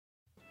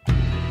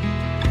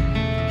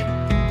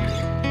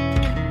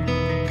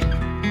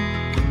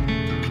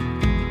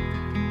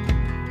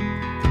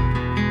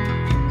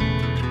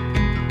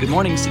Good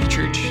morning, City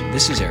Church.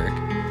 This is Eric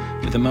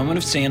with a moment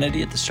of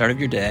sanity at the start of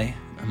your day,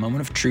 a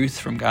moment of truth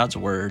from God's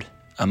Word,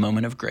 a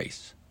moment of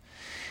grace.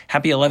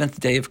 Happy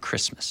 11th day of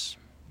Christmas.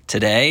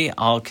 Today,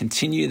 I'll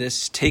continue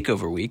this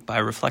takeover week by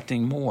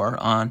reflecting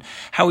more on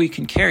how we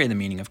can carry the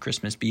meaning of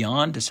Christmas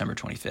beyond December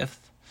 25th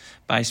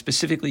by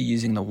specifically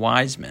using the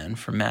wise men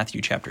from Matthew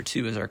chapter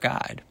 2 as our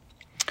guide.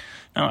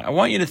 Now, I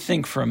want you to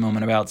think for a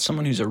moment about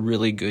someone who's a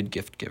really good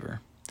gift giver,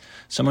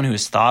 someone who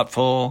is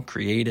thoughtful,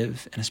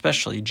 creative, and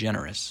especially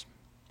generous.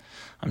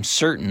 I'm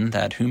certain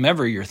that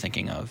whomever you're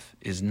thinking of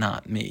is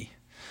not me.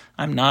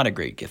 I'm not a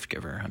great gift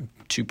giver. I'm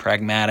too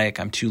pragmatic,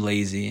 I'm too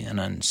lazy, and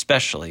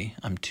especially,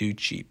 I'm too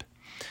cheap.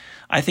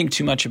 I think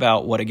too much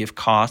about what a gift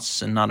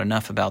costs and not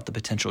enough about the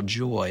potential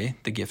joy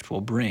the gift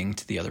will bring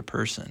to the other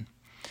person.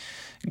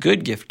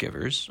 Good gift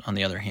givers, on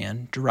the other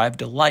hand, derive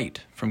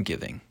delight from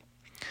giving.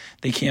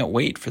 They can't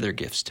wait for their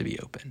gifts to be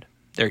opened.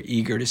 They're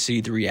eager to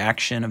see the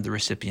reaction of the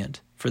recipient.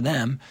 For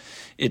them,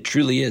 it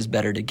truly is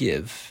better to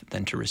give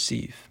than to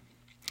receive.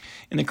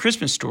 In the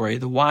Christmas story,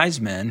 the wise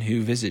men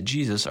who visit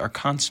Jesus are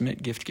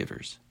consummate gift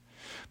givers.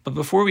 But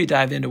before we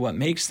dive into what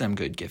makes them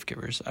good gift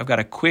givers, I've got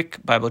a quick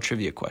Bible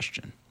trivia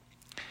question.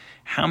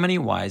 How many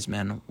wise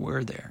men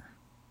were there?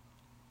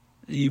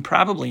 You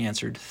probably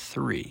answered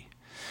 3,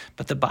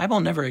 but the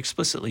Bible never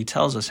explicitly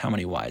tells us how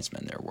many wise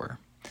men there were.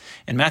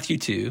 In Matthew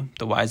 2,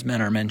 the wise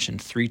men are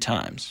mentioned 3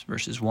 times,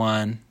 verses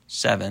 1,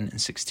 7, and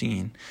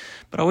 16,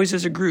 but always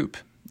as a group,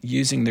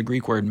 using the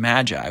Greek word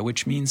magi,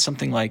 which means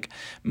something like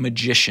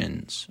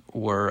magicians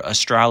or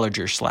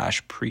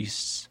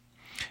astrologers/priests.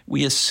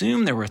 We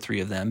assume there were 3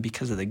 of them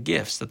because of the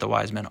gifts that the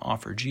wise men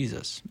offer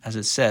Jesus. As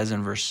it says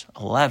in verse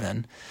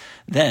 11,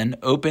 then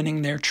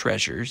opening their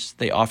treasures,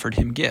 they offered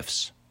him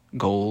gifts,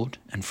 gold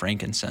and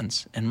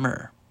frankincense and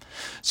myrrh.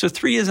 So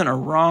 3 isn't a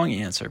wrong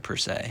answer per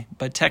se,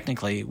 but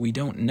technically we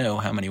don't know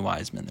how many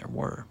wise men there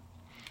were.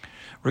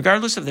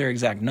 Regardless of their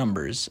exact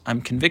numbers, I'm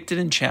convicted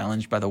and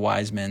challenged by the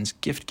wise men's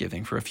gift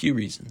giving for a few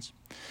reasons.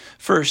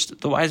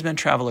 First, the wise men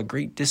travel a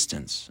great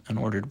distance in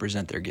order to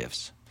present their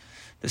gifts.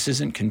 This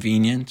isn't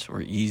convenient or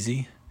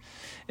easy.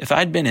 If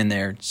I'd been in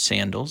their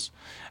sandals,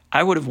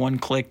 I would have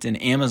one-clicked an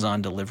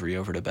Amazon delivery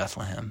over to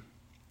Bethlehem.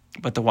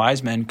 But the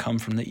wise men come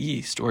from the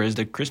east, or as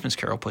the Christmas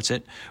carol puts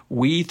it,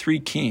 we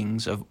 3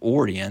 kings of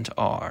Orient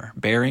are,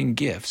 bearing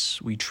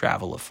gifts we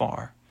travel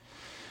afar.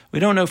 We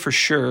don't know for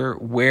sure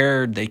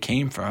where they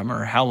came from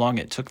or how long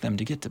it took them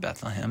to get to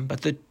Bethlehem,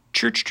 but the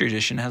church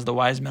tradition has the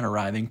wise men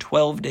arriving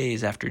 12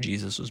 days after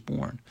Jesus was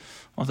born,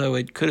 although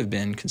it could have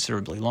been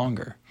considerably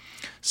longer.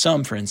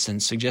 Some, for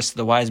instance, suggest that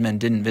the wise men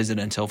didn't visit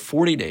until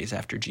 40 days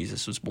after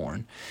Jesus was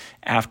born,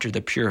 after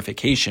the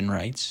purification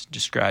rites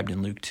described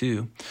in Luke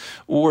 2.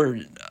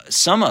 Or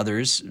some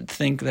others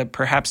think that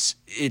perhaps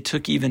it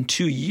took even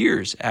 2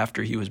 years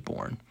after he was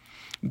born,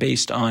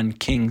 based on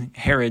King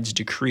Herod's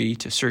decree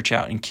to search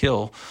out and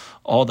kill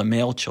all the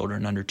male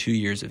children under 2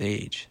 years of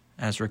age,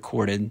 as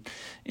recorded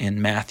in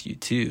Matthew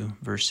 2,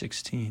 verse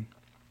 16.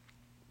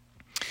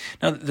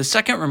 Now, the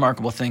second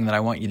remarkable thing that I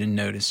want you to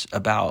notice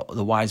about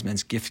the wise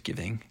men's gift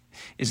giving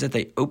is that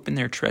they open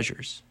their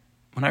treasures.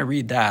 When I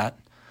read that,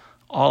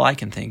 all I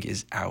can think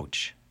is,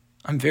 ouch.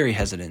 I'm very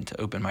hesitant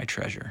to open my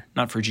treasure,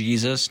 not for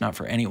Jesus, not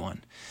for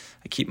anyone.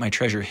 I keep my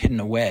treasure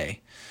hidden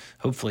away,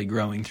 hopefully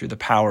growing through the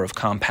power of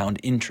compound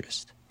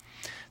interest.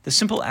 The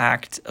simple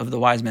act of the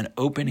wise men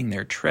opening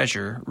their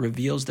treasure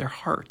reveals their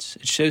hearts.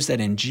 It shows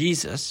that in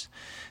Jesus,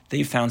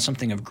 they've found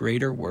something of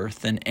greater worth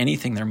than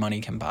anything their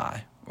money can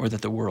buy or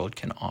that the world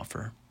can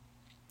offer.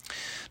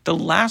 The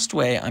last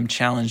way I'm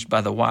challenged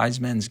by the wise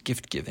men's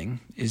gift giving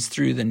is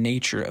through the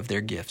nature of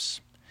their gifts.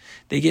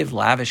 They give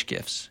lavish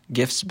gifts,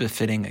 gifts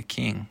befitting a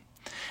king.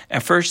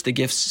 At first, the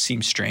gifts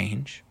seem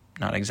strange,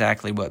 not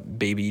exactly what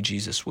baby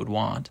Jesus would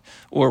want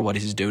or what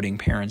his doting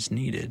parents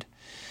needed.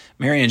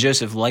 Mary and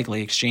Joseph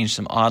likely exchanged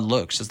some odd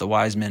looks as the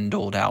wise men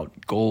doled out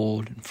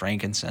gold and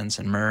frankincense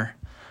and myrrh.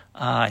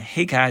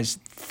 Hey guys,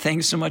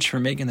 thanks so much for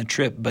making the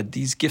trip, but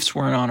these gifts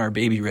weren't on our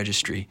baby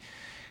registry.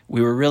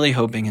 We were really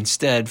hoping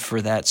instead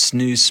for that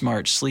snooze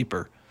smart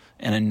sleeper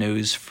and a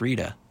nose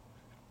Frida.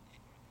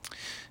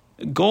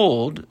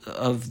 Gold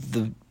of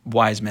the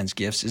wise men's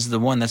gifts is the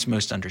one that's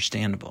most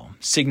understandable,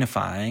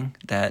 signifying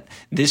that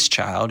this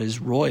child is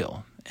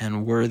royal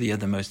and worthy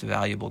of the most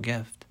valuable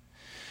gift.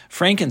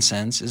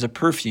 Frankincense is a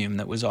perfume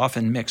that was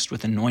often mixed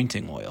with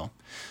anointing oil,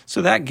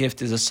 so that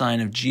gift is a sign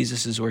of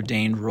Jesus'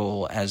 ordained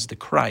role as the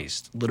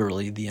Christ,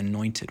 literally the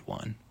anointed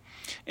one.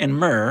 And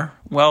myrrh,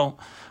 well,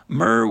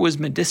 myrrh was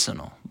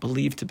medicinal,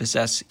 believed to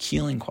possess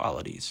healing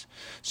qualities,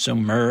 so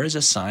myrrh is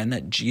a sign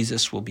that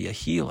Jesus will be a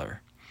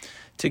healer.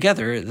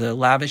 Together, the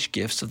lavish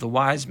gifts of the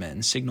wise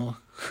men signal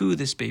who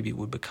this baby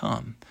would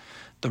become,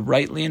 the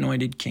rightly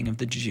anointed king of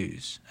the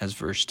Jews, as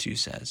verse 2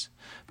 says,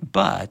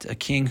 but a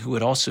king who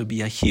would also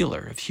be a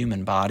healer of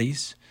human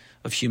bodies,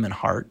 of human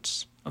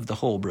hearts, of the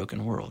whole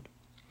broken world.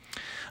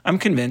 I'm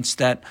convinced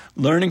that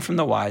learning from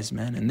the wise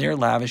men and their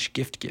lavish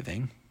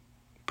gift-giving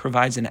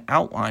provides an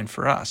outline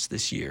for us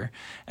this year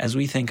as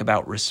we think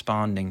about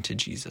responding to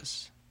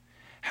Jesus.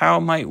 How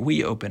might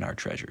we open our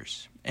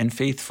treasures and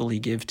faithfully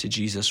give to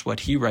Jesus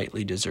what he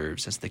rightly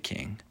deserves as the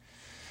King,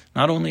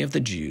 not only of the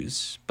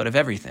Jews, but of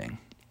everything,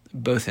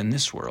 both in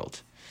this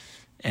world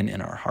and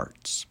in our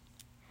hearts.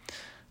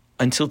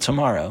 Until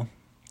tomorrow,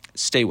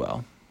 stay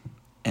well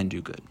and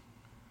do good.